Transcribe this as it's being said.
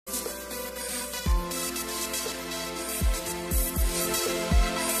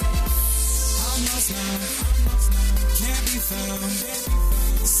found.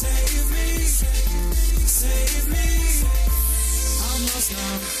 Save me, save me. I'm lost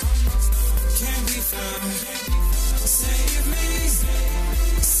now, can't be found. Save me,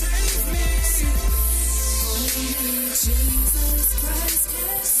 save me. Only Jesus Christ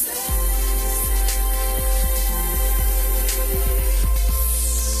can save.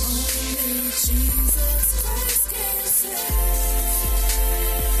 Only Jesus Christ can save.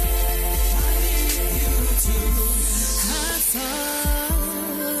 I need you to. I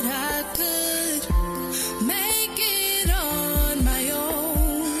thought I could make it on my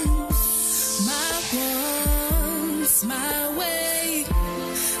own, my wants, my way.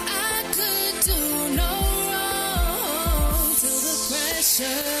 I could do no wrong till the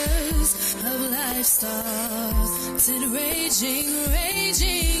pressures of life started raging,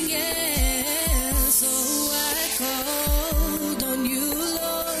 raging, yeah. So I called on you,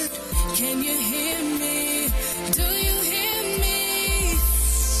 Lord. Can you hear me? Do you hear me?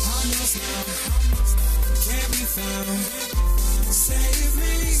 I'm lost now, can't be found. Save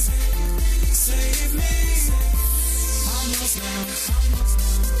me, save me. I'm lost now,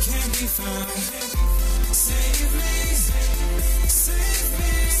 can't be found. Save me, save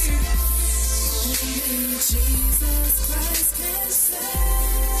me. Only Jesus Christ can save.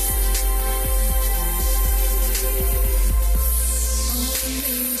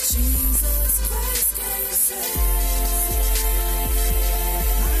 Only Jesus Christ can save.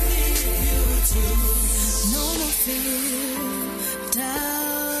 I need you to. No more fear,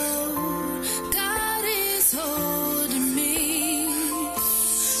 doubt. God is holding me.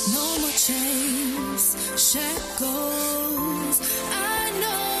 No more chains, shackles. I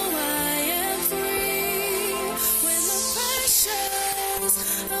know I am free. When the pressures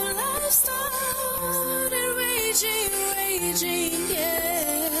of life started raging, raging, yeah.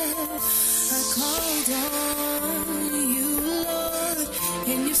 I called on you, Lord,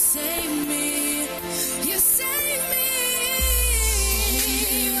 and you saved me. You saved me.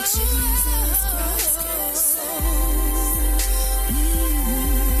 Only Jesus Christ can save.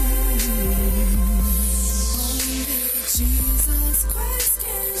 Only Jesus Christ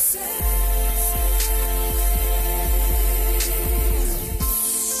can save.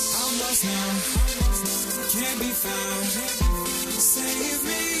 I'm lost now, can't be found. Save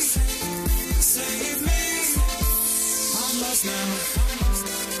me, save me. I'm lost now,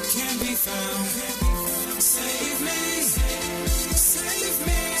 can't be found. Save me, save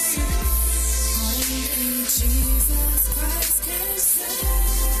me. Only Jesus Christ can save.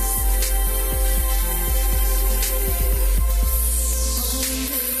 Only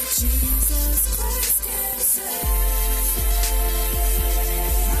Jesus Christ can save.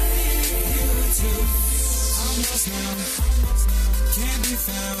 I need you to. I'm lost now, can't be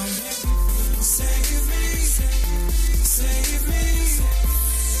found. Save me, save me.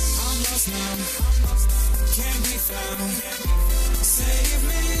 I'm lost now, can't be found. Save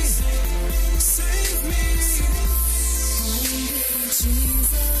me, save me. Only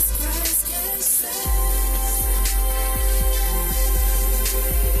Jesus Christ can save.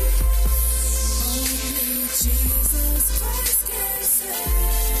 Only Jesus Christ can save.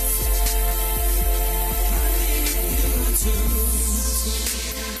 I need you to.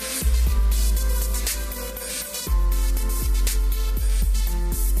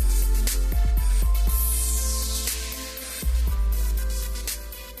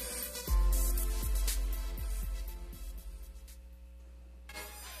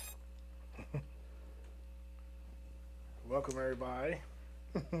 Welcome everybody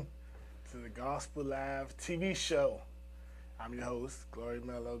to the Gospel Live TV show. I'm your host, Glory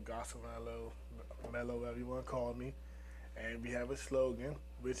Melo, Gospel Melo, whatever you want to call me. And we have a slogan,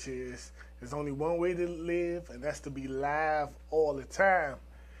 which is, there's only one way to live, and that's to be live all the time.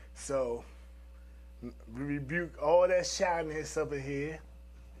 So, we rebuke all that shyness up in here.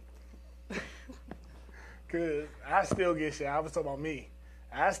 Because I still get shy. I was talking about me.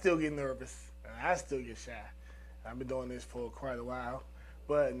 I still get nervous, and I still get shy. I've been doing this for quite a while.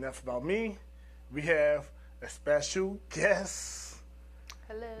 But enough about me. We have a special guest.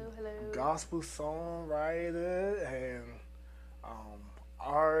 Hello, hello. Gospel songwriter and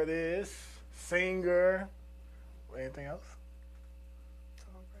artist, singer. Anything else?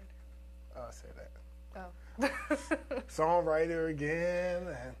 Songwriter. Oh, I said that. Oh. Songwriter again.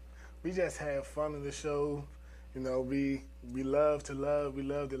 And we just have fun in the show. You know, we love to love, we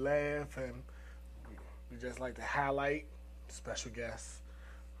love to laugh, and we just like to highlight special guest,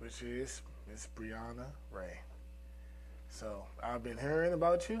 which is Miss Briana Ray. So I've been hearing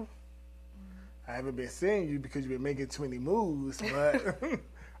about you. I haven't been seeing you because you've been making too many moves, but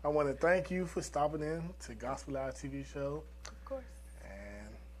I want to thank you for stopping in to Gospel Live TV show. Of course.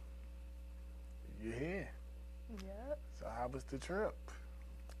 And you're here. Yep. So how was the trip?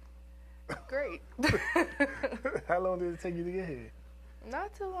 Great. How long did it take you to get here?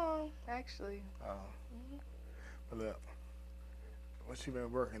 Not too long, actually. Oh. But look, what you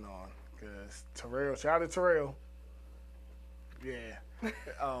been working on? Because Terrell, shout out to Terrell. Yeah.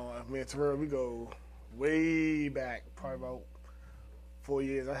 Me and Terrell, we go way back, probably about 4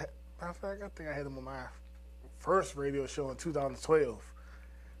 years. Matter of fact, I think I had him on my first radio show in 2012.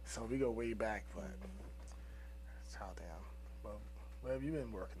 So we go way back, but that's how damn. But what have you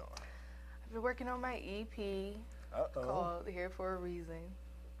been working on? I've been working on my EP called Here for a Reason.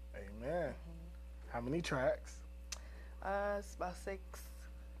 Amen. How many tracks? It's about 6.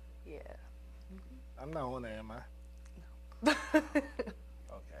 Yeah. I'm not on there, am I?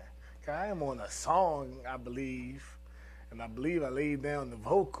 Okay. 'Cause I am on a song, I believe. And I believe I laid down the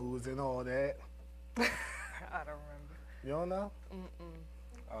vocals and all that. I don't remember. You don't know? Mm-mm.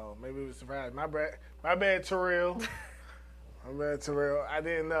 Oh, maybe it was surprised. My bad, Terrell. My bad, Terrell. I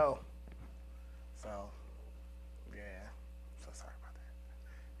didn't know. So, yeah. So sorry about that.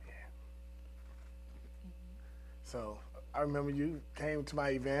 Yeah. So, I remember you came to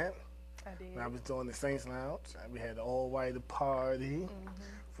my event. I did. When I was doing the Saints Lounge. And we had the all-white party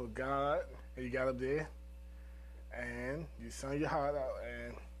for God. And you got up there. And you sung your heart out.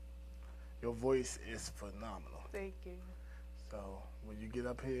 And your voice is phenomenal. Thank you. So, when you get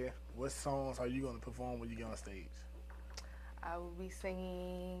up here, what songs are you going to perform when you get on stage? I will be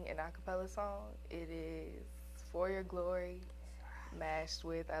singing an a cappella song. It is For Your Glory, mashed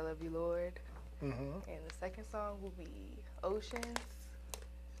with I Love You, Lord. Mm-hmm. And the second song will be Oceans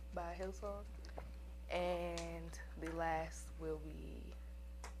by Hillsong. And the last will be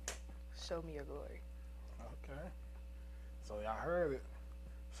Show Me Your Glory. Okay. So y'all heard it.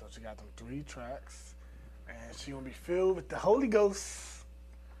 So she got them 3 tracks. And she going to be filled with the Holy Ghost.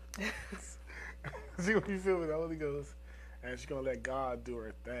 She going to be filled with the Holy Ghost. And she's going to let God do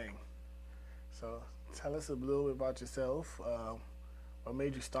her thing. So tell us a little bit about yourself. What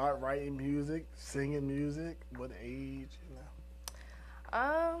made you start writing music, singing music? What age, you know?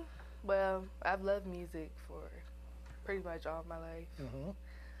 Well, I've loved music for pretty much all my life. Mm-hmm.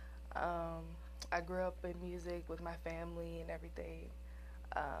 I grew up in music with my family and everything.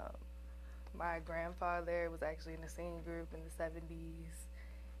 My grandfather was actually in a singing group in the 70s.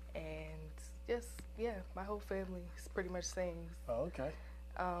 And just, yeah, my whole family pretty much sings. Oh, okay.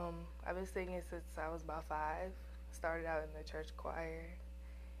 I've been singing since I was about 5. Started out in the church choir.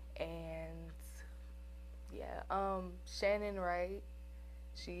 And, yeah, Shannon Wright,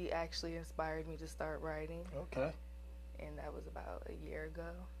 she actually inspired me to start writing. Okay. And that was about a year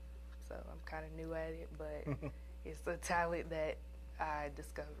ago. So I'm kind of new at it, but it's a talent that I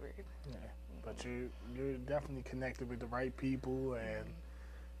discovered. Yeah. But you're definitely connected with the right people, and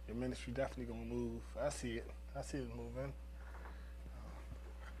your ministry definitely gonna move. I see it. I see it moving.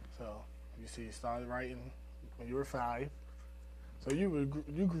 So you see, you started writing when you were 5. So you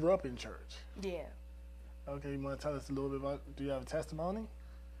grew up in church. Yeah. Okay, you want to tell us a little bit about? Do you have a testimony?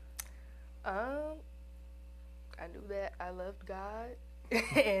 I knew that I loved God,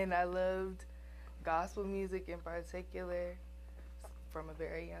 and I loved gospel music in particular from a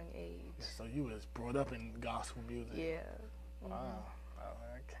very young age. So you was brought up in gospel music. Yeah. Wow.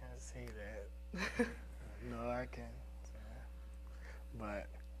 I can't say that. No, I can't. But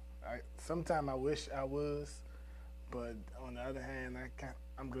sometimes I wish I was. But on the other hand,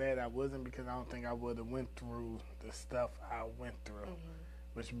 I'm glad I wasn't, because I don't think I would have went through the stuff I went through,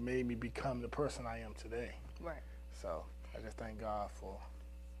 which made me become the person I am today. Right. So I just thank God for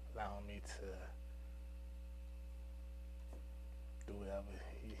allowing me to do whatever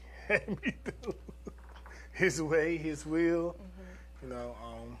He had me do. His way, His will. You know,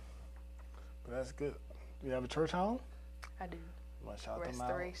 but that's good. Do you have a church home? I do. You want to shout them out?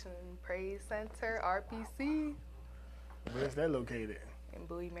 Restoration Praise Center, RPC. Where's that located? In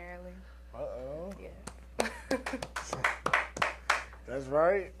Bowie, Maryland. Uh-oh. Yeah. That's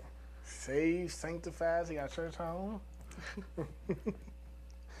right. Saved, sanctified, you got church home.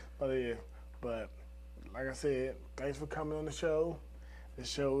 But like I said, thanks for coming on the show. The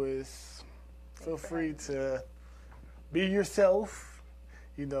show is, feel free to be yourself.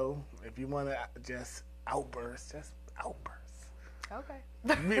 You know, if you want to just outburst, just outburst. Okay.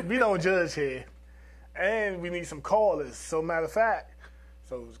 we don't judge here. And we need some callers. So matter of fact,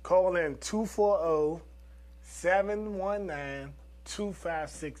 so call in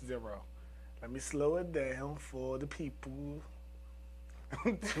 240-719-2560. Let me slow it down for the people.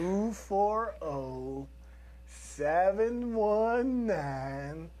 240-719-2560.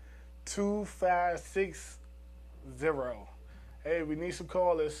 719-2560. Hey, we need some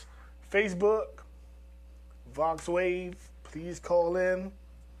callers. Facebook, VoxWave, please call in.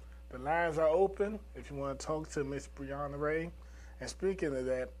 The lines are open if you want to talk to Miss Briana Ray. And speaking of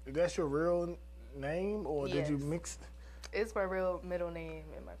that, is that your real name or Yes. did you mix? It's my real middle name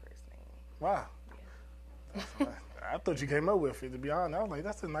and my first name. Wow. I thought you came up with it, to be honest. I was like,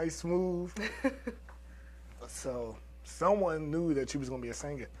 that's a nice move. So someone knew that you was going to be a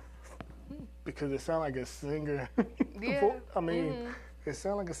singer because it sounded like a singer. Yeah. I mean, it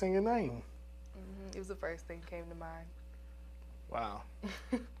sounded like a singer name. It was the first thing that came to mind. Wow.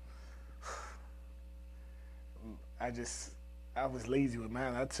 I was lazy with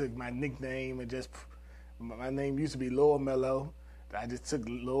mine. I took my nickname and my name used to be Lil Melo. I just took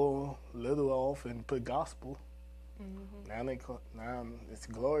little off and put gospel. Now it's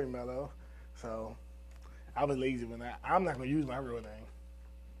Glory Melo. So I was lazy when I'm not gonna use my real name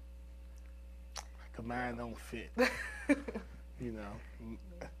because mine don't fit. You know,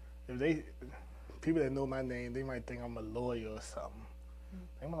 if people that know my name, they might think I'm a lawyer or something.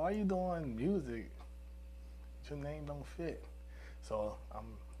 They like, why you doing music? Your name don't fit. So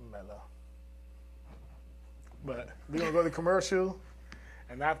I'm Melo. But we're going to go to commercial.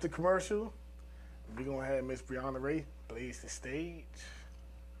 And after commercial, we're going to have Miss Briana Ray blaze the stage.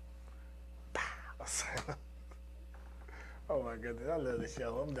 Oh, my goodness. I love the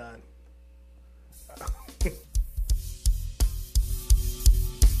show. I'm done.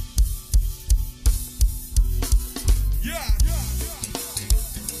 Yeah.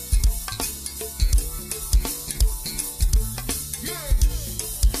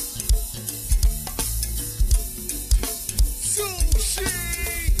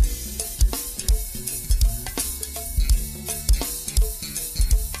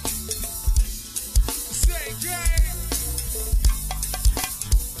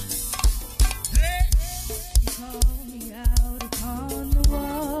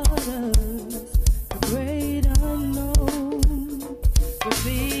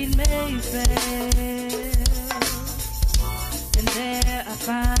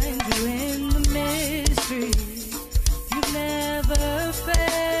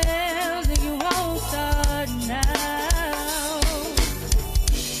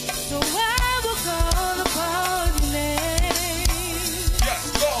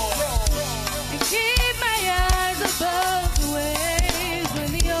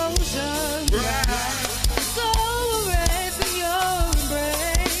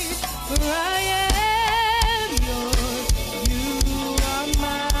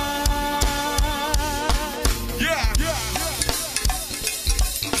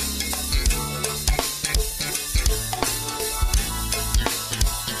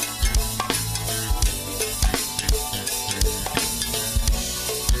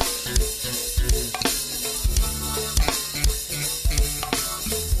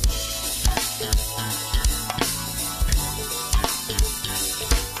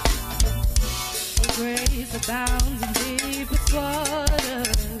 Grace abounds in deepest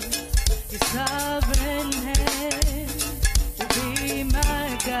waters. Your sovereign hand will be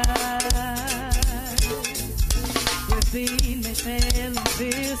my guide. Where feet may fail and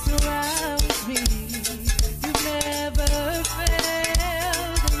fear surrounds me, you never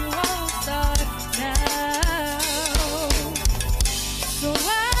failed and you won't start now. So I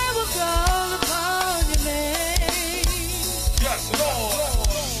will call upon your name. Yes, Lord.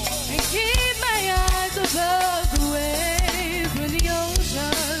 And keep my eyes above the waves when the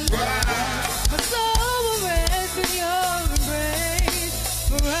ocean rise. My soul will rest in your embrace,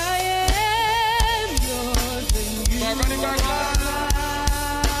 for I am yours and you are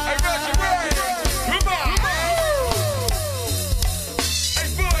mine. Hey, Reggie, come on. Hey,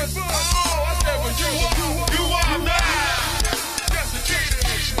 Bud, oh, I said, well, you are mine. Yes, indeed.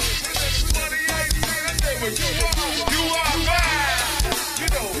 28, I said, well, you are mine. You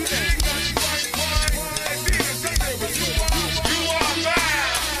know, hey, Venus, I said, well, you are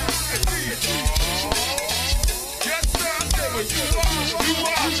mine. Yes, sir, I said, well, you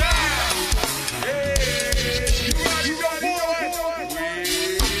are mine. Hey, you boy.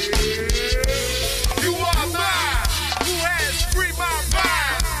 You are mine. Who has free my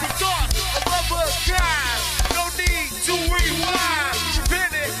mind from thoughts of other kind? No need to rewind.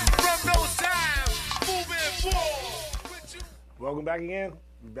 Prevented from those times. Moving forward with you. Welcome back again.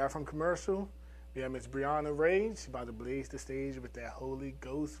 We're back from commercial. We have Miss Briana Ray. She's about to blaze the stage with that Holy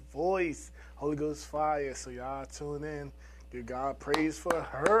Ghost voice, Holy Ghost fire. So y'all tune in. Give God praise for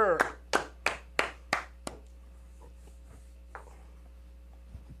her.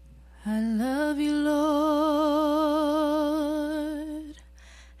 I love you, Lord.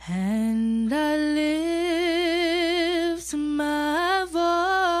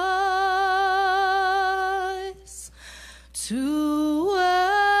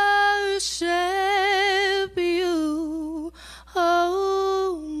 worship you,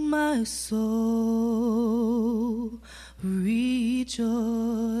 oh my soul, rejoice.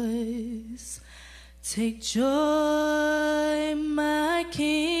 Take joy, my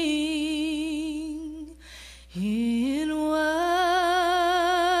King, in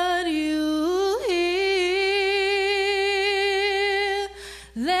what you hear.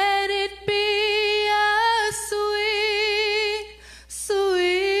 Let it be a sweet,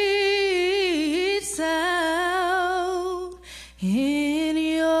 sweet sound in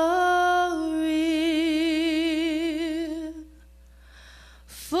your ear.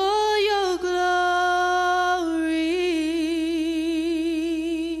 For your glory,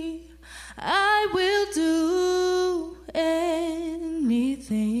 I will do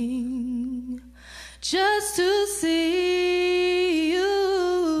anything just to see you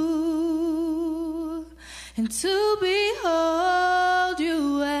and to behold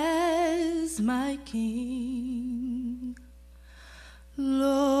you as my King.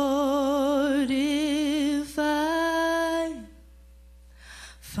 Lord, if I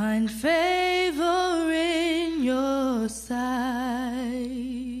find favor in your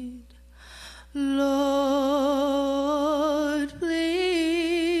sight, Lord,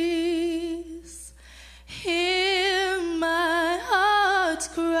 please hear my heart's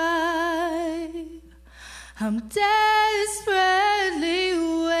cry. I'm desperately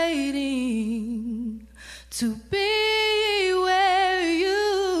waiting to be where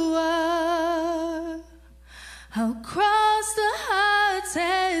you are. I'll cross the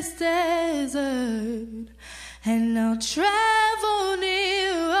hottest desert, and I'll travel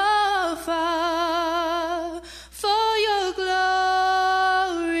near or far for your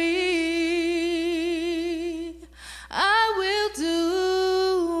glory. I will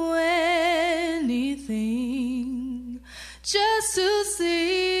do anything just to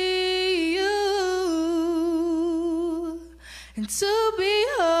see you and to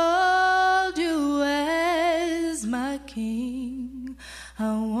behold you as my King.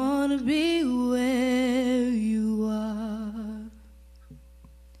 I want to be where you are.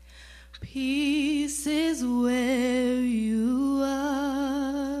 Peace is where you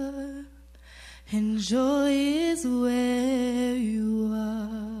are, and joy is where you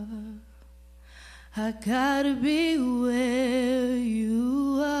are. I gotta be where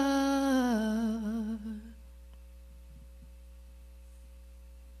you are.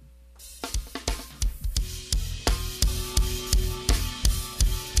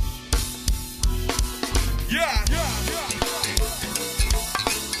 Yeah.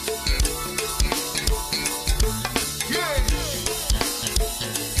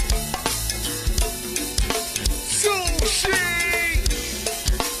 Sushi.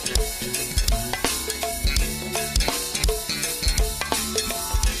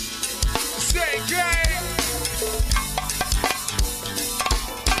 Say gang.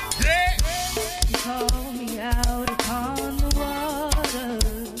 Yeah. You call me out upon the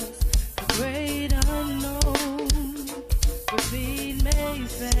waters, the great unknown, where feet may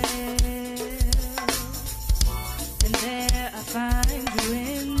fail. And there I find you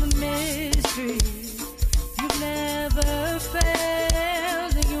in the mystery. You've never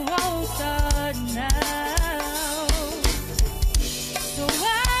failed, and you won't start now. So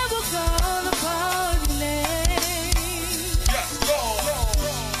I will call upon your name Yes, Lord.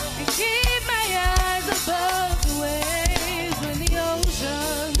 and keep my eyes above the waves when the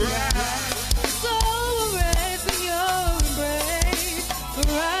ocean cries. My soul will rest in your embrace, for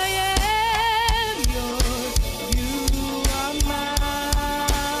I am yours, you are mine.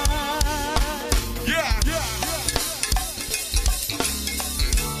 Yeah. Your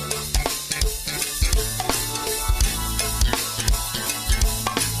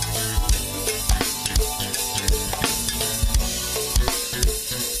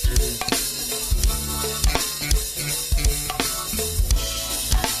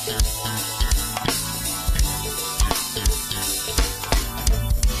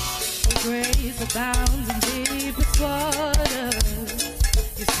grace abounds in deepest waters.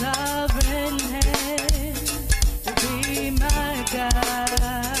 Your sovereign hand will be my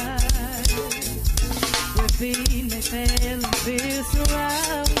guide. Where feet may fail and fear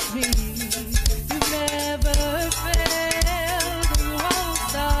surrounds me, you never failed, and you won't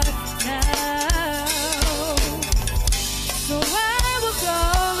start now. So I will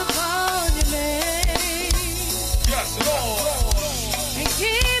call upon your name Yes, Lord. and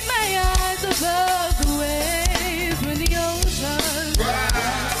keep my eyes above the waves when the ocean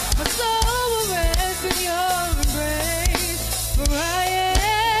cries. My soul will rest in your embrace, for I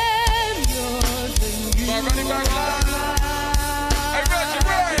am yours and you Back on it, back on it. are mine. Hey, Reggie,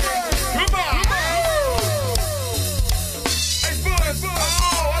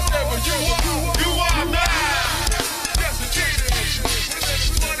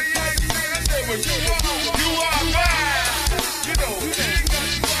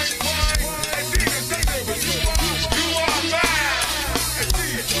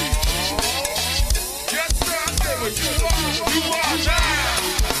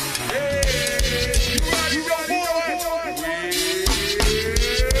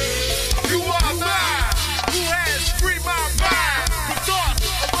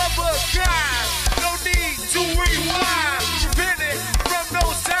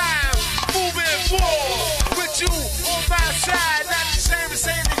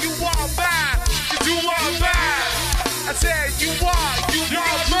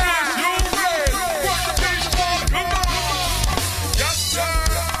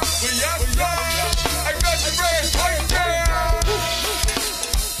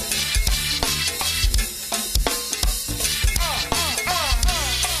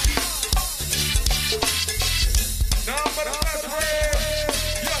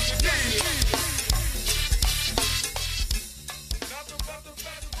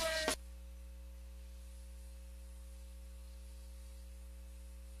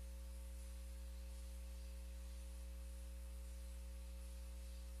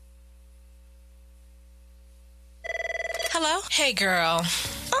 Hello? Hey, girl.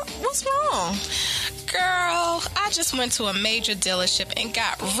 What's wrong? Girl, I just went to a major dealership and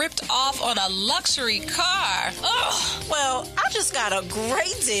got ripped off on a luxury car. Ugh. Well, I just got a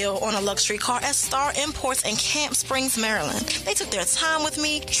great deal on a luxury car at Star Imports in Camp Springs, Maryland. They took their time with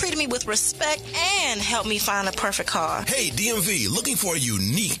me, treated me with respect, and helped me find a perfect car. Hey, DMV, looking for a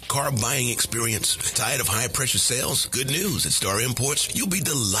unique car buying experience? Tired of high-pressure sales? Good news. At Star Imports, you'll be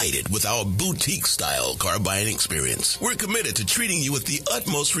delighted with our boutique-style car buying experience. We're committed to treating you with the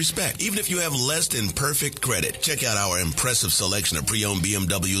utmost respect, even if you have less than perfect credit. Check out our impressive selection of pre-owned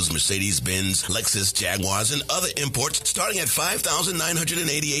BMWs, Mercedes-Benz, Lexus, Jaguars, and other imports starting at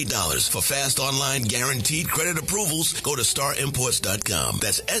 $5,988. For fast online guaranteed credit approvals, go to starimports.com.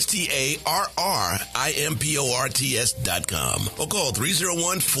 That's STARRIMPORTS.com. Or call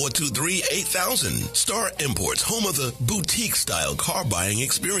 301-423-8000. Star Imports, home of the boutique-style car buying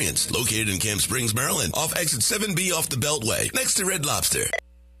experience. Located in Camp Springs, Maryland, off exit 7B off the Beltway, next to Red Lobster.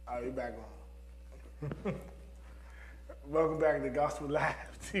 I'll be back on. Welcome back to the Gospel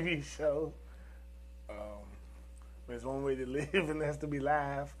Live TV show. There's one way to live, and that's to be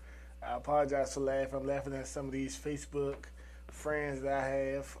live. I apologize for laughing. I'm laughing at some of these Facebook friends that I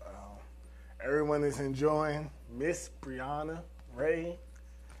have. Everyone is enjoying Miss Briana Ray,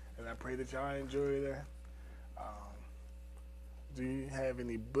 and I pray that y'all enjoy that. Do you have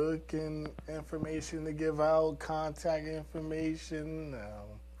any booking information to give out, contact information,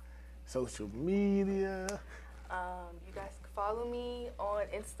 social media? You guys can follow me on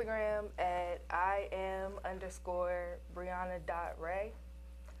Instagram at IM_Briana.Ray,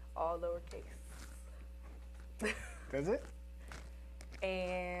 all lowercase. That's it?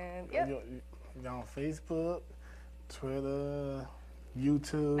 And yep. You're on Facebook, Twitter,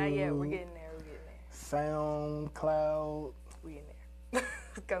 YouTube. Not yet. We're getting there. SoundCloud. We in there.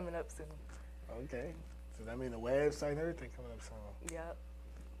 It's coming up soon. Okay. So that means the website and everything coming up soon. Yep.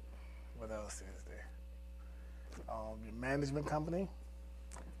 What else is there? Your management company?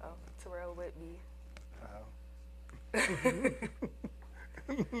 Oh, Terrell Whitby.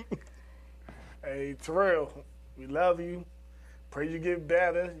 Hey, Terrell, we love you. Pray you get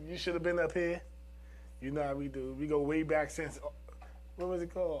better. You should have been up here. You know how we do. We go way back since, what was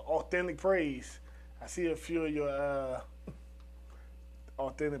it called? Authentic Praise. I see a few of your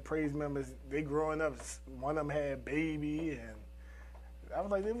Authentic Praise members. They growing up. One of them had baby, and I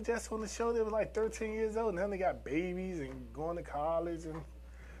was like, they were just on the show. They were like 13 years old, and now they got babies and going to college, and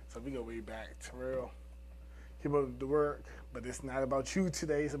so we go way back. Terrell, keep up the work, but it's not about you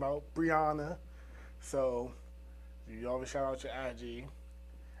today. It's about Briana. So you always shout out your IG.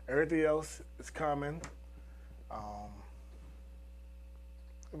 Everything else is coming.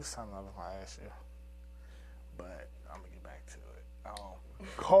 It was something I was going to ask you, but I'm going to get back to it.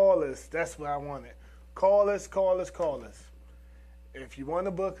 Call us. That's what I wanted. Call us. If you want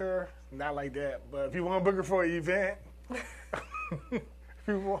to book her, not like that, but if you want to book her for an event, if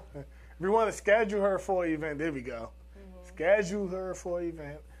you want to schedule her for an event, there we go. Mm-hmm. Schedule her for an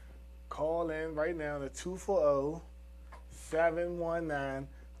event. Call in right now to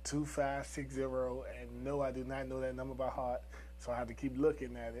 240-719-2560. And no, I do not know that number by heart, so I have to keep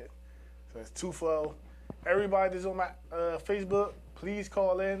looking at it. So it's 240. Everybody that's on my Facebook, please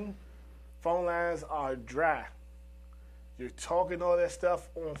call in. Phone lines are dry. You're talking all that stuff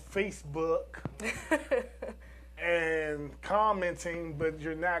on Facebook and commenting, but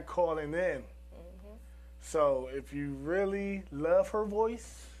you're not calling in. Mm-hmm. So if you really love her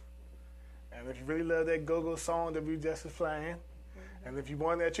voice, and if you really love that go-go song that we just was playing, mm-hmm. and if you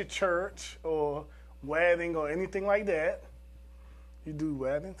want it at your church or wedding or anything like that, you do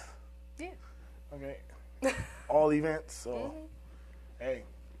weddings? Yeah. Okay. All events. So, mm-hmm. Hey,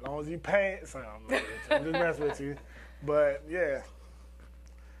 as long as you pay it, so I'm just messing with you. But yeah,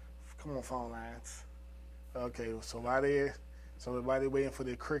 come on, phone lines. Okay, so while they're waiting for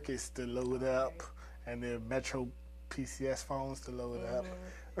their crickets to load up and their Metro PCS phones to load up.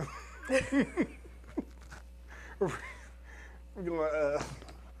 We're gonna,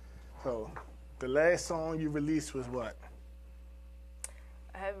 so the last song you released was what?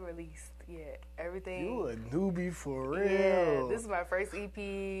 I haven't released yet. Everything. You a newbie for real. Yeah, this is my first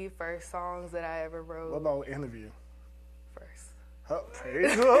EP, first songs that I ever wrote. What about interview? First. Oh,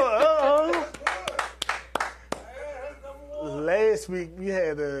 praise God. Last week we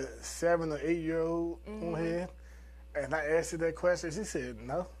had a 7 or 8 year old on here, and I asked her that question. She said,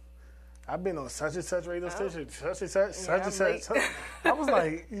 "No, I've been on such and such radio station, such and such, such and such." I was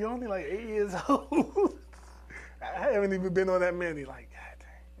like, "You're only like 8 years old." I haven't even been on that many. Like, God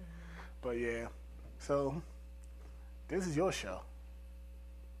dang. But yeah, so this is your show,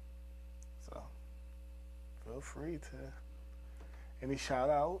 so feel free to Any shout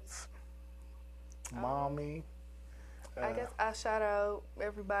outs? Mommy. I guess I shout out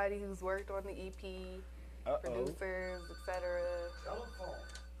everybody who's worked on the EP, producers, etc.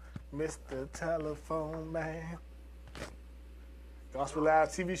 Mr. Telephone Man. Gospel Live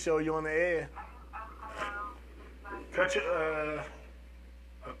TV show, you on the air. Cut your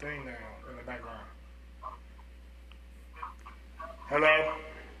thing down in the background. Hello?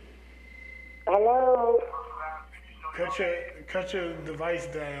 Hello? Cut your device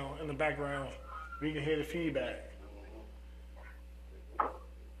down in the background. We can hear the feedback.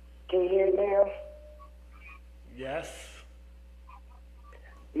 Can you hear it now? Yes.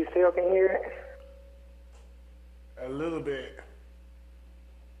 You still can hear it? A little bit.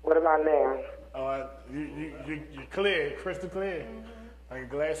 What about now? You're clear, crystal clear. Like a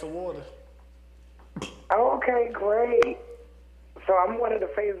glass of water. Okay, great. So I'm one of the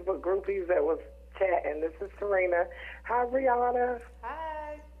Facebook groupies that was chatting. This is Serena. Hi, Briana.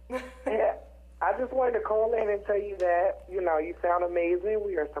 Hi. Yeah, I just wanted to call in and tell you that, you sound amazing.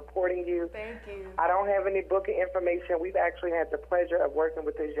 We are supporting you. Thank you. I don't have any booking information. We've actually had the pleasure of working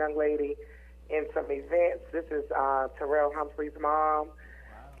with this young lady in some events. This is Terrell Humphrey's mom.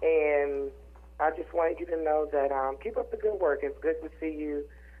 And I just wanted you to know that keep up the good work. It's good to see you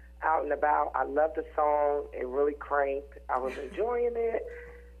out and about. I love the song. It really cranked. I was enjoying it.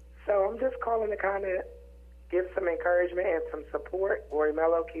 So I'm just calling to kind of give some encouragement and some support. Rory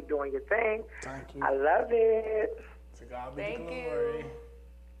Melo, keep doing your thing. Thank you. I love it. To God be Thank the you. glory.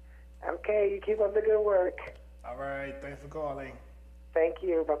 Okay, you keep up the good work. All right, thanks for calling. Thank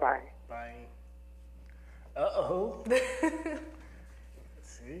you. Bye-bye. Bye. Uh-oh.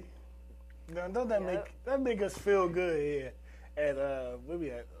 See? Now, don't that make us feel good here at where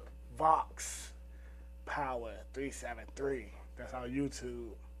we at? Vox Power 373. That's our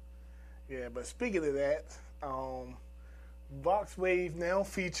YouTube. Yeah, but speaking of that, Vox Wave now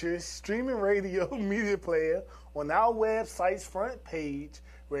features streaming radio media player on our website's front page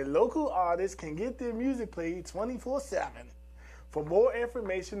where local artists can get their music played 24/7. For more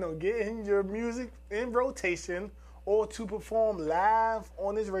information on getting your music in rotation or to perform live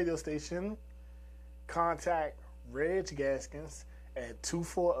on this radio station, contact Reg Gaskins at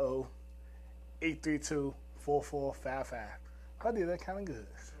 240-832-4455. I did that kind of good.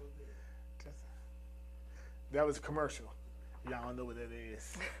 That was a commercial. Y'all don't know what that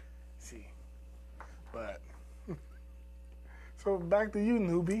is. See. But, so back to you,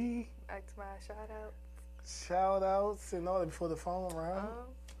 newbie. Back to my shout out. Shout outs and all that before the phone round.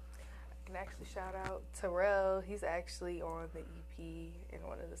 I can actually shout out Terrell. He's actually on the EP in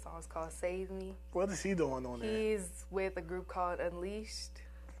one of the songs called Save Me. What is he doing on there? He's with a group called Unleashed.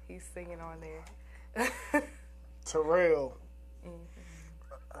 He's singing on there. Terrell.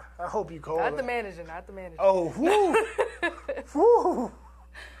 I hope you call Not it. the manager. Oh, whoo. Whoo.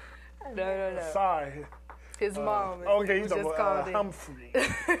 No. Sorry. His mom. Okay, you was talking just about called in. Humphrey.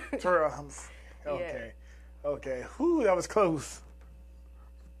 Terrell Humphrey. Okay. Whew, that was close.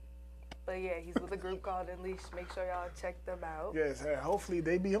 But yeah, he's with a group called Unleashed. Make sure y'all check them out. Yes, hopefully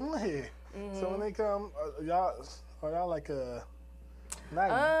they be on here. So when they come, are y'all like a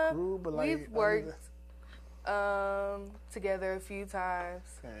not group, but like we've worked together a few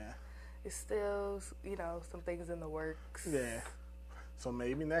times. Yeah. It's still, some things in the works. Yeah. So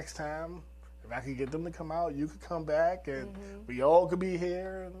maybe next time, if I could get them to come out, you could come back and we all could be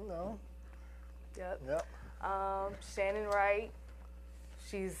here. And, Yep. Shannon Wright,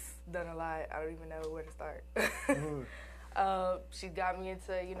 she's done a lot. I don't even know where to start. She got me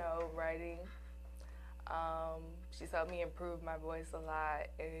into, writing. She's helped me improve my voice a lot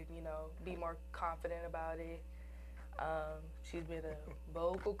and, be more confident about it. She's been a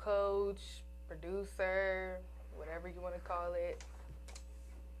vocal coach, producer, whatever you want to call it.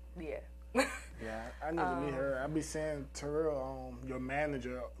 Yeah. Yeah, I need to meet her. I be saying Terrell, your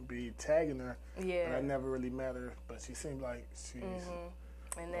manager, be tagging her. Yeah. But I never really met her. But she seemed like she's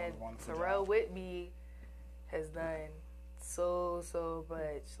And then wonderful Terrell job. Whitby has done so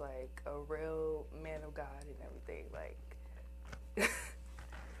much, like a real man of God and everything. Like,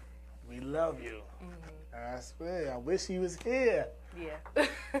 we love you. I swear, I wish he was here. yeah.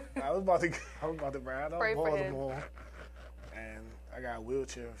 I was about to ride out Pray for him. Baltimore, and I got a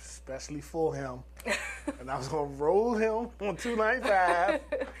wheelchair especially for him, and I was gonna roll him on 295,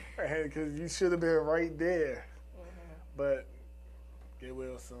 because you should have been right there. But get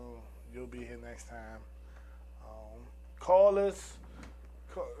well soon. You'll be here next time. Call us.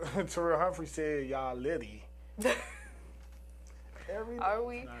 Terrell Humphrey said y'all litty. Are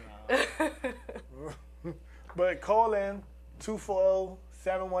we? No. But call in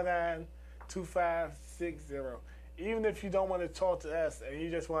 240-719-2560. even if you don't want to talk to us and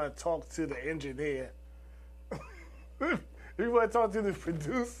you just want to talk to the engineer, you want to talk to the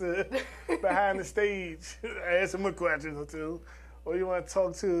producer behind the stage, ask him a question or two, or you want to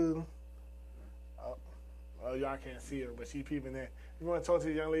talk to, oh, y'all can't see her, but she's peeping in. You want to talk to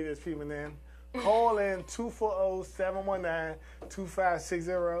the young lady that's peeping in, call in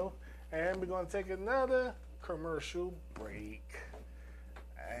 240-719-2560, and we're going to take another commercial break.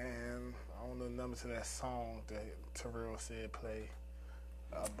 And I don't know the number to that song that Terrell said play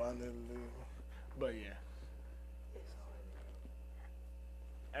abundantly, but yeah.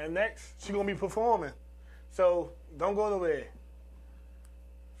 And next, she's going to be performing. So don't go nowhere.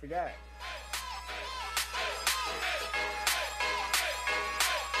 Forgot.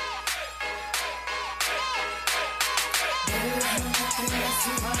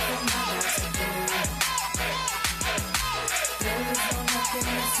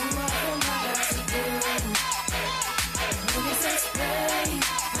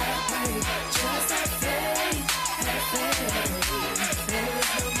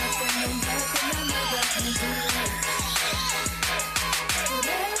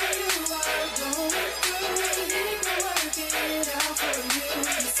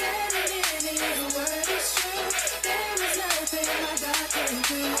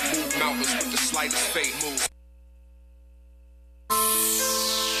 Mountains with the slightest fate move.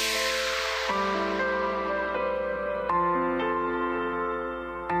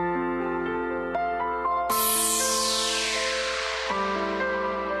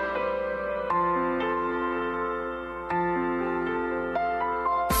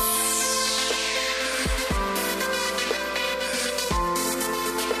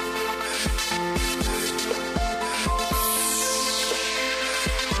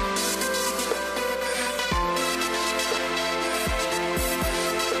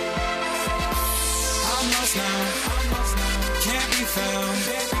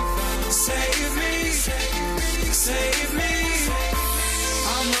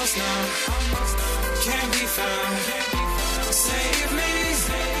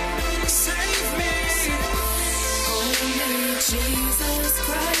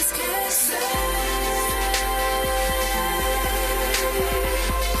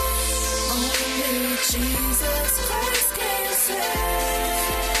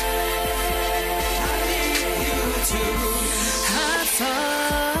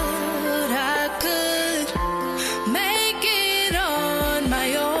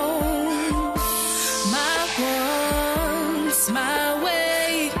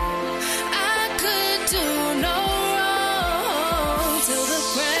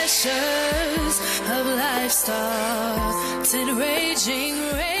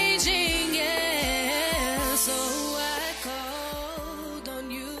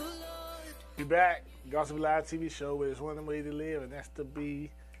 Back, Gospel Live TV show where there's one way to live, and that's to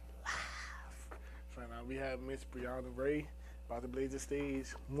be live. So now we have Miss Briana Ray about to blaze the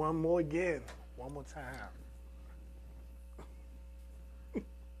stage one more time.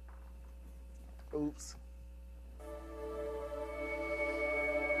 Oops.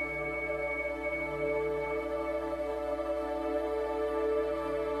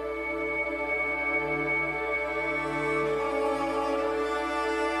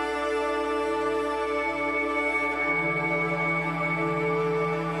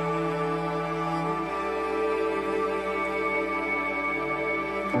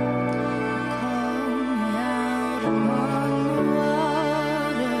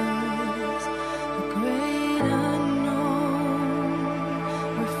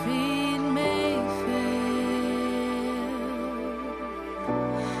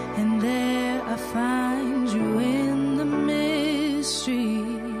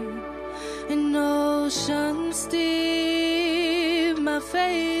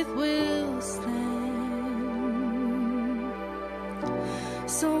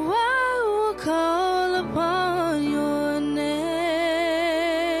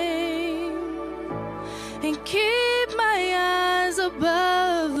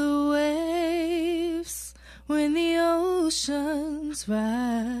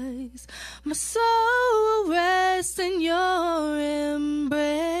 Rise, my soul will rest in your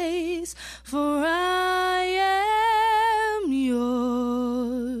embrace, for I am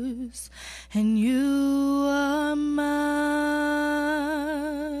yours and you are mine.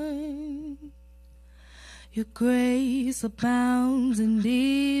 Your grace abounds in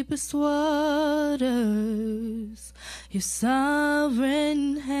deepest waters, your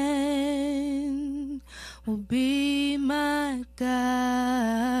sovereign hand will be my guide,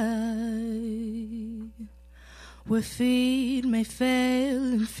 where feet may fail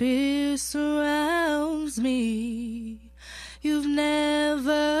and fear surrounds me. You've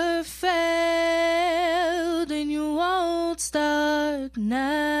never failed and you won't start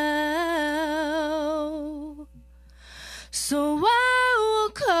now. So I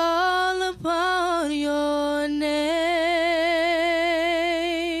will call upon your name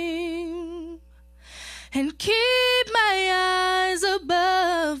and keep my eyes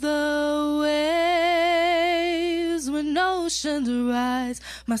above the waves. When oceans rise,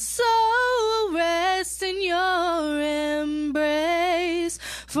 my soul will rest in your embrace.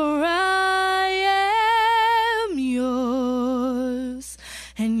 For I am yours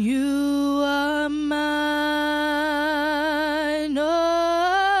and you are mine. Oh,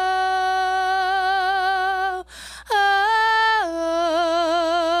 oh.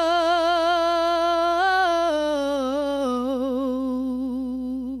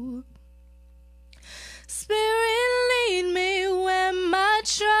 Spirit, lead me where my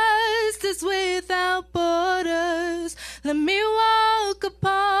trust is without borders. Let me walk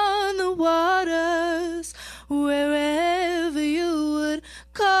upon the waters wherever you would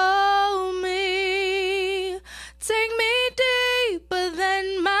call me. Take me deeper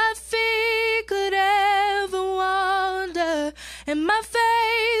than my feet could ever wander, and my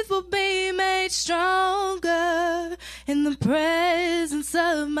faith will be made stronger in the presence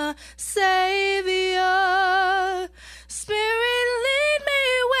of my Savior. Spirit, lead me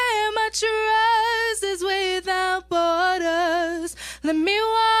where my trust is without borders. Let me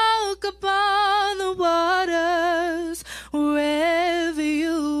walk upon the waters wherever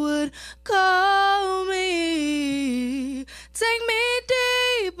you would call me. Take me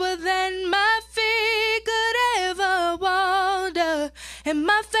deeper than my feet could ever wander, and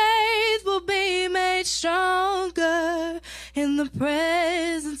my faith will be made stronger in the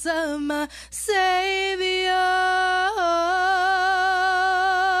presence of my Savior.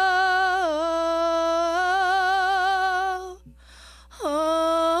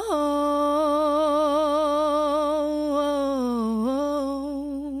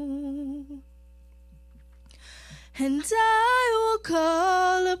 And I will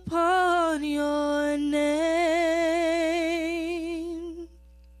call upon your name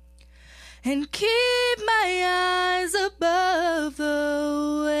and keep my eyes above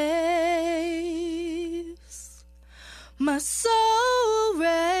the waves. My soul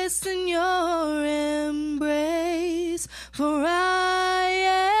rests in your embrace, for I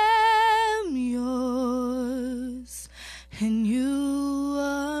am yours and you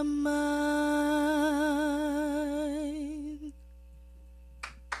are mine.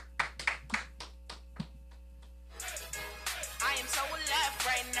 I am so alive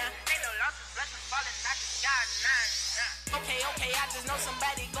right now. Ain't no losses, blessings falling out the sky now. Okay, I just know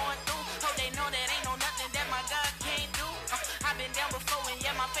somebody going through. Hope they know that ain't no nothing that my God can't do. I've been down before and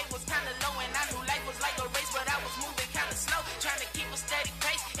yeah, my faith was kinda low, and I knew life was like a race, but I was moving kinda slow, trying to keep a steady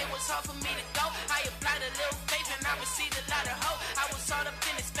pace. It was hard for me to go. I applied a little faith and I received a lot of hope. I was caught up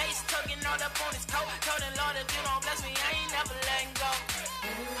in his face, tugging all up on his coat. Told the Lord, if you don't bless me, I ain't never letting go.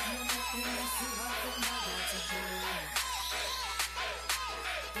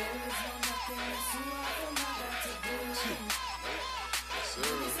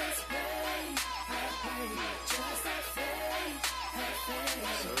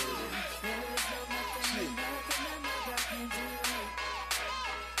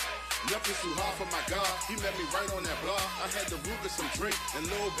 Nothing's too hard for my God. He met me right on that block. I had the root of some drink and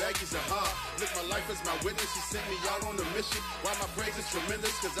little baggies of hard. Look, my life is my witness. He sent me out on a mission. Why my praise is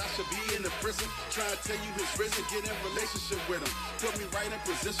tremendous, cause I should be in the prison. Trying to tell you his risen, get in relationship with him. Put me right in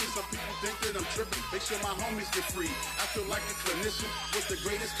position. Some people think that I'm tripping. Make sure my homies get free. I feel like a clinician with the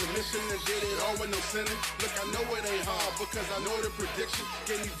greatest commission and did it all with no sinning. Look, I know it ain't hard because I know the prediction.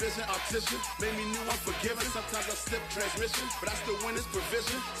 Gave me vision, optician, made me new unforgiving. Sometimes I slip transmission, but I still win his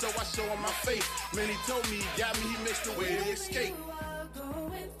provision. So I show him my faith. Man, he told me he got me, he makes the way to escape.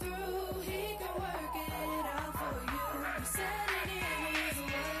 Going through, he can work it out for you. He said it in his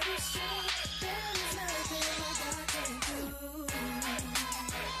word, it's true. There is nothing my God can do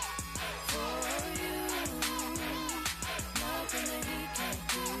for you. Nothing that he can't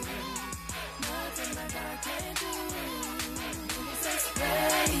do. Nothing my God can't do. He says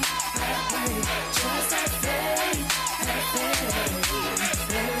pray, I pray, trust I faith, I faith.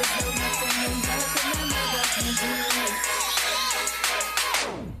 There is no nothing my God can do.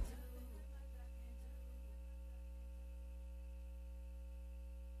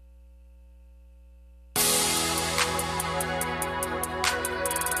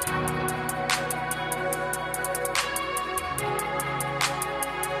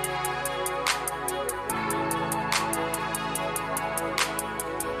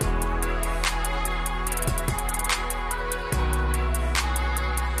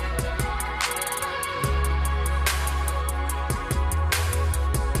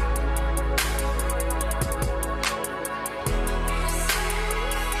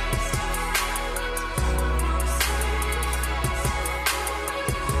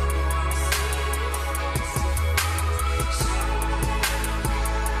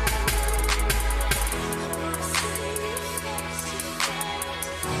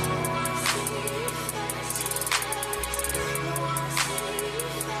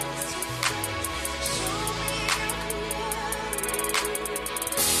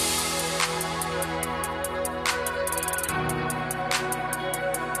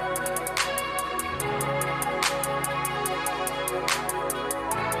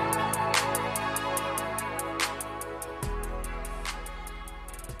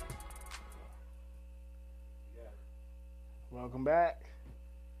 Welcome back.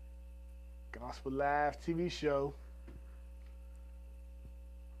 Gospel Live TV show.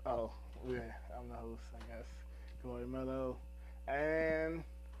 Oh, yeah, I'm the host, I guess. Glory Melo. And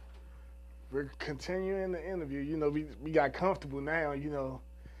we're continuing the interview. You know, we got comfortable now, you know.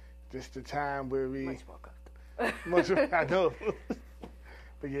 Just the time where we... Much more comfortable. I know.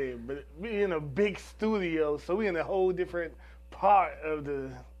 But yeah, but we in a big studio, so we in a whole different part of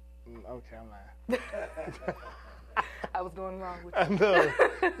the... Okay, I'm lying. I was going wrong with you. I know.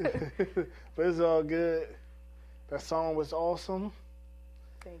 But it's all good. That song was awesome.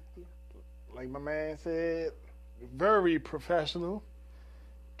 Thank you. Like my man said, very professional.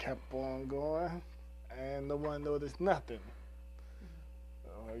 Kept on going, and no one noticed nothing.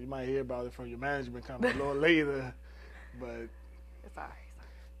 You might hear about it from your management company a little later, but it's all right.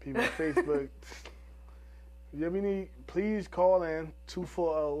 People on Facebook, you ever need, please call in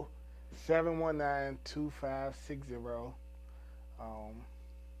 240-719-2560.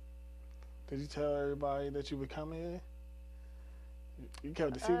 Did you tell everybody that you would come here? You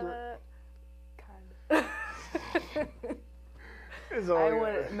kept the secret? Kind of. It's all I good.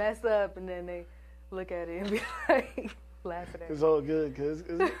 want to mess up and then they look at it and be like, laughing at me. It's all good because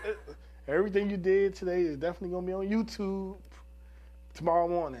everything you did today is definitely going to be on YouTube tomorrow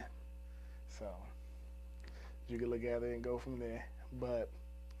morning. So you can look at it and go from there. But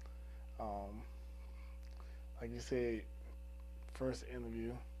like you said, first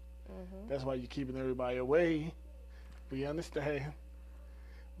interview. That's why you're keeping everybody away. We understand.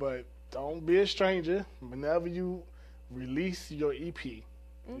 But don't be a stranger. Whenever you release your EP, you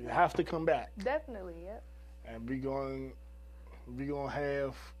have to come back. Definitely, yep. And we gonna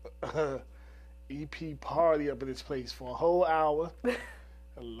have a EP party up at this place for a whole hour.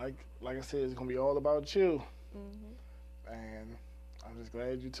 like I said, it's gonna be all about you. And I'm just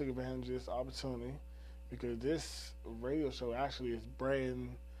glad you took advantage of this opportunity because this radio show actually is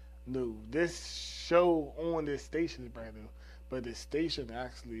brand new. This show on this station is brand new, but the station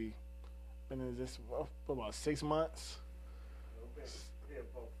actually been in this for about 6 months.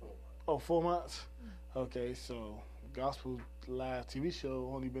 Oh, 4 months? Okay, so Gospel Live TV show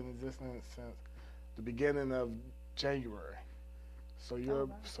only been in existence since the beginning of January. So you're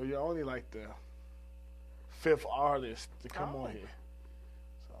only like the 5th artist to come on here.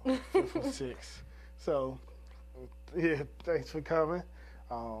 So 5th or 6th. So yeah, thanks for coming.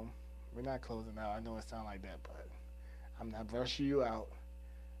 We're not closing out. I know it sounds like that, but I'm not rushing you out.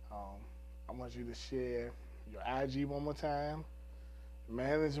 I want you to share your IG one more time,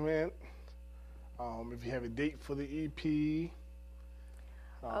 management, if you have a date for the EP.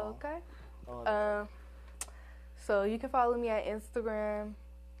 Okay. So you can follow me on Instagram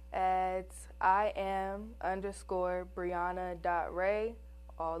at IAM_Briana.Ray,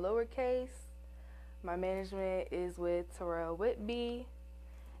 all lowercase. My management is with Terrell Whitby,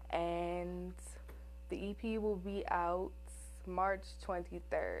 and the EP will be out March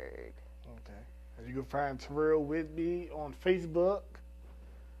 23rd. Okay. And you can find Terrell Whitby on Facebook.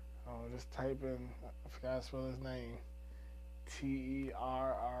 Just type in, I forgot to spell his name,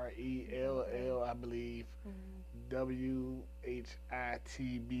 Terrell, I believe, Whitby.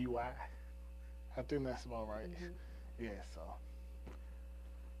 I think that's about right. Yeah, so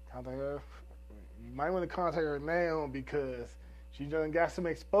contact her. You might want to contact her now because she done got some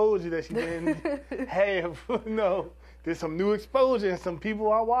exposure that she didn't have. No, there's some new exposure and some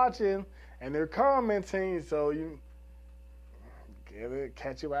people are watching and they're commenting, so you gotta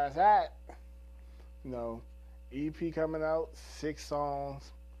catch your ass at. You know, EP coming out, 6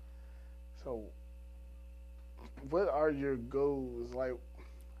 songs. So what are your goals? Like,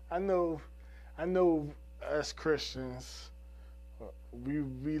 I know us Christians,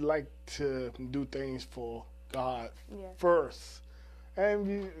 we like to do things for God first, and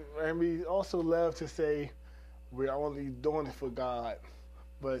we also love to say we're only doing it for God.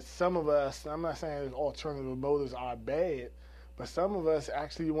 But some of us, I'm not saying alternative motives are bad, but some of us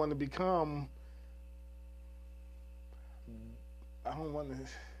actually want to become, I don't want to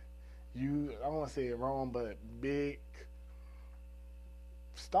say it wrong, but big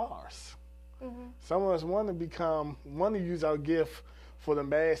stars. Some of us want to use our gift for the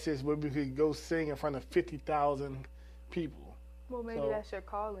masses where we could go sing in front of 50,000 people. Well, maybe that's your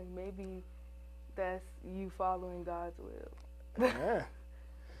calling. Maybe that's you following God's will. Yeah.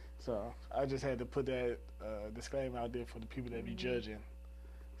 So I just had to put that disclaimer out there for the people that be judging.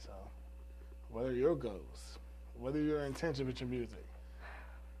 So what are your goals? What are your intentions with your music?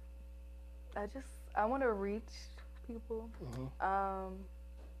 I want to reach people.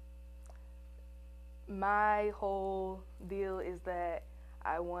 My whole deal is that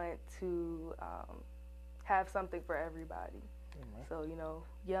I want to have something for everybody. So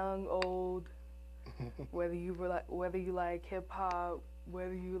young, old, whether you like hip hop,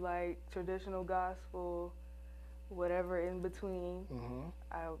 whether you like traditional gospel, whatever in between,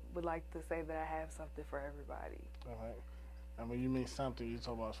 I would like to say that I have something for everybody. All right. I mean, you mean something you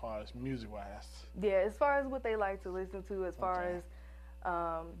talk about as far as music-wise. Yeah, as far as what they like to listen to, as far as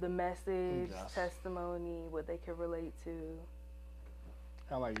the message, testimony, what they can relate to.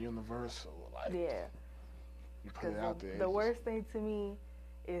 Kind of like universal, like yeah. You put it out there. The worst thing to me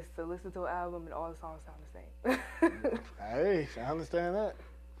is to listen to an album and all the songs sound the same. Hey, I understand that.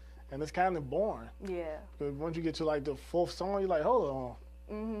 And it's kind of boring. Yeah. But once you get to like the fourth song, you're like, hold on.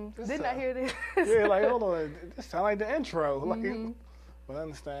 Didn't I hear this? Yeah, like, hold on. This sound like the intro. Like, but I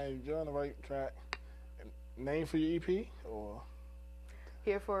understand you're on the right track. Name for your EP? Or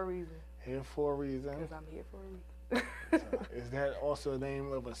Here for a Reason. Here for a Reason. Because I'm here for a reason. So, is that also the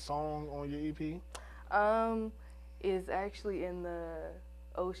name of a song on your EP? Is actually in the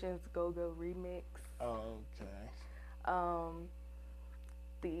Ocean's Go-Go remix. Oh, okay.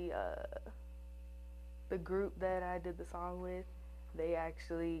 The group that I did the song with, they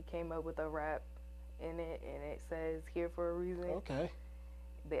actually came up with a rap in it, and it says "Here for a Reason." Okay.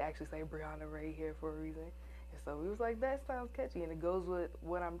 They actually say Briana Ray here for a reason, and so we was like, that sounds catchy, and it goes with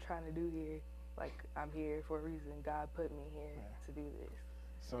what I'm trying to do here. Like, I'm here for a reason. God put me here to do this.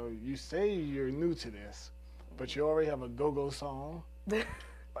 So you say you're new to this, but you already have a go-go song.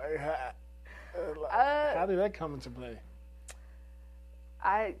 Like, how did that come into play?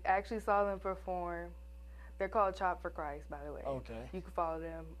 I actually saw them perform. They're called Chop for Christ, by the way. Okay. You can follow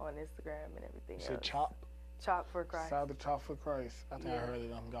them on Instagram and everything You said else. Chop? Chop for Christ. Shout out to Chop for Christ. I think I heard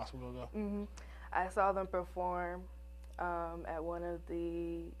it on Gospel Go-Go. I saw them perform at one of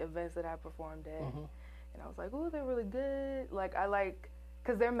the events that I performed at. And I was like, oh, they're really good. Like,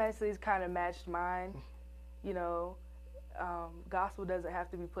 because their message kind of matched mine. You know, gospel doesn't have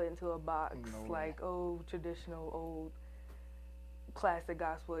to be put into a box like, traditional, old, classic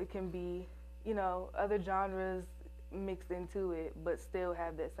gospel. It can be, other genres mixed into it, but still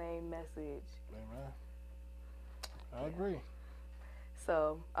have that same message. Amen. I agree.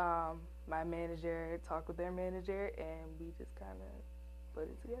 So, my manager talked with their manager, and we just kind of put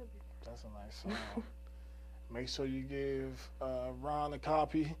it together. That's a nice song. Make sure you give Ron a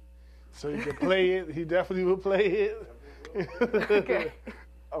copy so he can play it. He definitely will play it. Okay.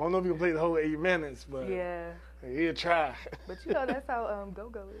 I don't know if he can play the whole 8 minutes, but he'll try. But that's how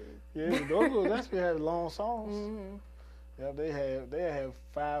Go-Go is. Yeah, the Go-Go, that's why they have long songs. Yeah, they have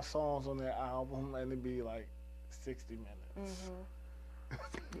 5 songs on their album, and it'd be like 60 minutes.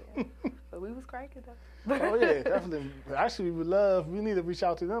 Yeah. But we was cranking though. Oh yeah, definitely. Actually, we need to reach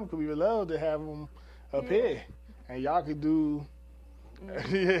out to them because we would love to have them up here, and y'all could do,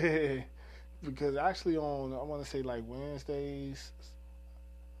 because actually I want to say like Wednesdays.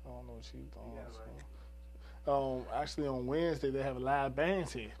 I don't know what she's doing. Actually on Wednesday they have a live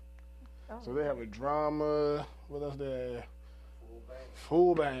bands here, so they have a drama. What else there?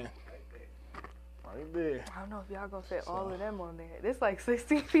 Full band. Right there. I don't know if y'all gonna fit all of them on there. There's like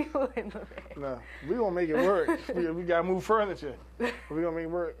 16 people in the band. No, we gonna make it work. we gotta move furniture. We gonna make it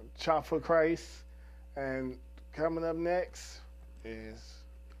work. Chop for Christ. And coming up next is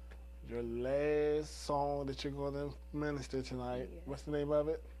your last song that you're gonna minister tonight. What's the name of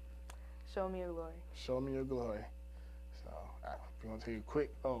it? Show Me Your Glory. Show Me Your Glory. So we're gonna take a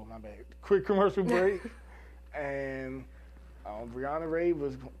quick commercial break, and Briana Ray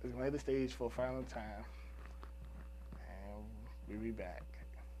is gonna hit the stage for a final time, and we'll be back.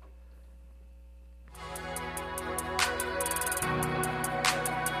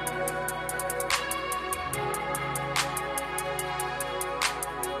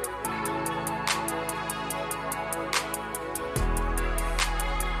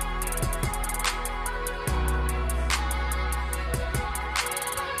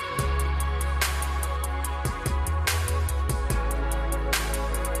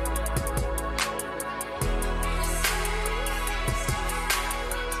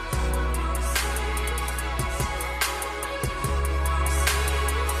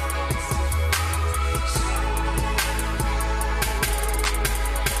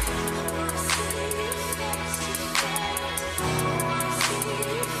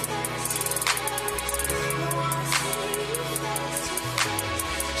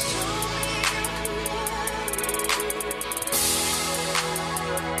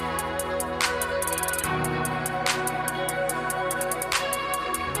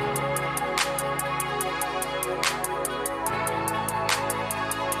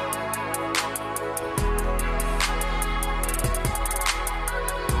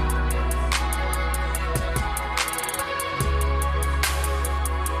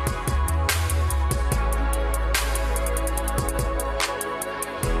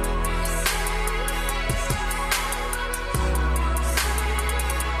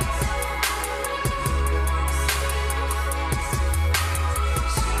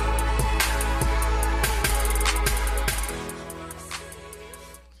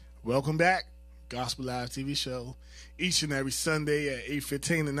 Welcome back. Gospel Live TV show. Each and every Sunday at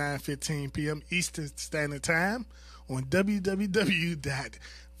 8:15 to 9:15 p.m. Eastern Standard Time on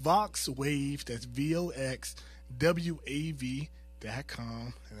www.voxwave, that's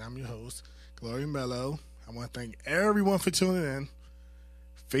VOXWAV.com. And I'm your host, Glory Melo. I want to thank everyone for tuning in.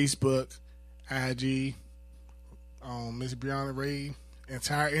 Facebook, IG, Miss Briana Ray.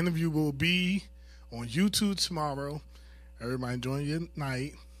 Entire interview will be on YouTube tomorrow. Everybody enjoy your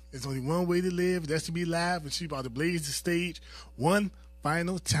night. There's only one way to live. That's to be live. And she's about to blaze the stage one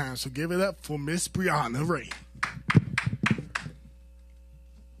final time. So give it up for Miss Briana Ray.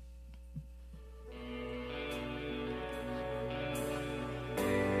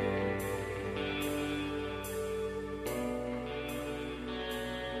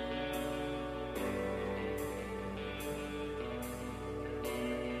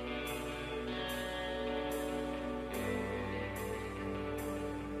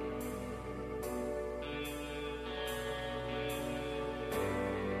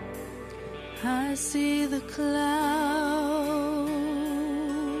 I see the cloud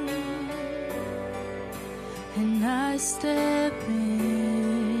and I step in.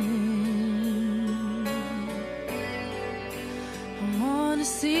 I want to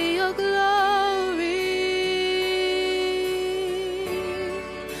see your glory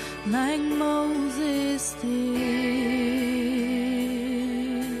like Moses did.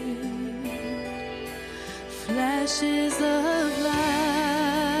 Flashes of light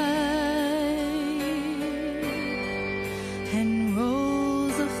and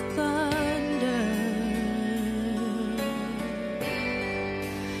rolls of thunder,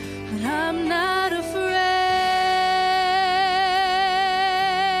 but I'm not afraid.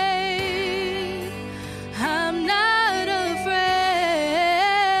 I'm not afraid.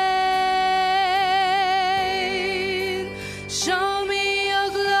 Show me your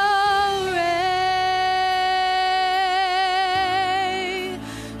glory.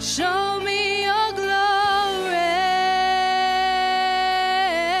 Show me your glory.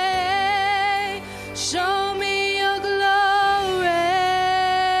 Show me your glory.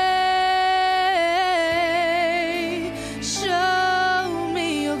 Show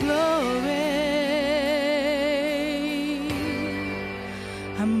me your glory.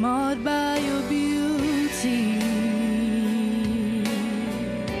 I'm awed by your beauty,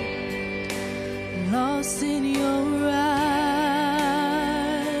 lost in your eyes,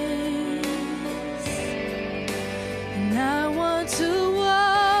 and I want to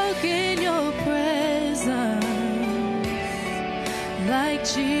walk in your presence like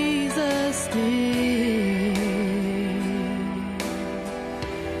Jesus did.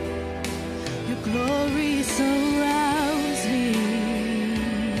 Your glory surrounds me,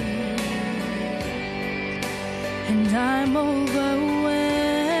 and I'm overwhelmed.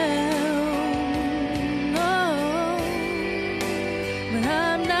 Oh, but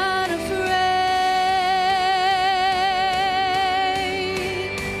I'm not afraid.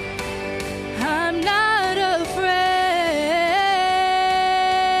 I'm not afraid.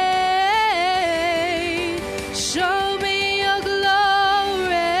 Show me your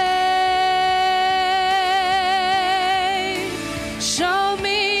glory. Show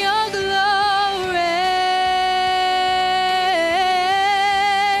me your glory.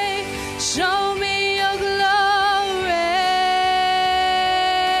 Show me your glory.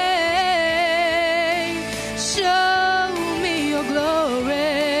 Show me your glory.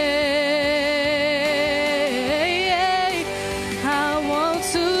 I want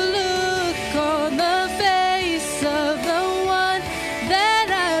to look on the face of the one that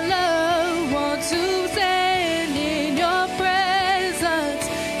I love. Want to stand in your presence.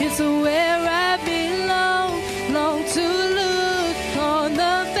 It's where I belong. Long to look on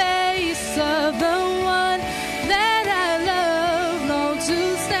the face of the one that I love. Long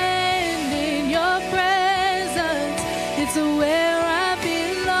to stand in your presence. It's where I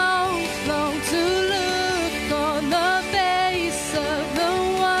belong. Long to look on the face of the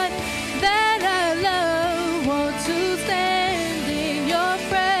one that I love. Want to stand in your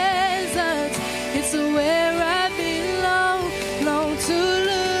presence. It's where I belong. Long to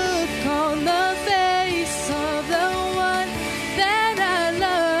look on the face of the one that I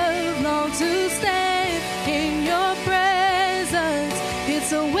love. Long to stand in your presence.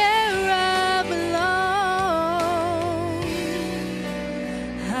 It's where I belong.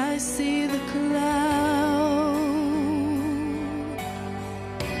 I see the cloud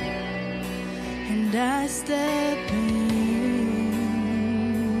and I step in.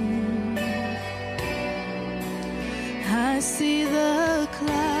 I see the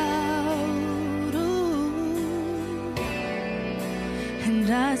cloud, ooh, and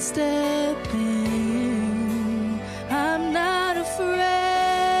I step in. I'm not afraid.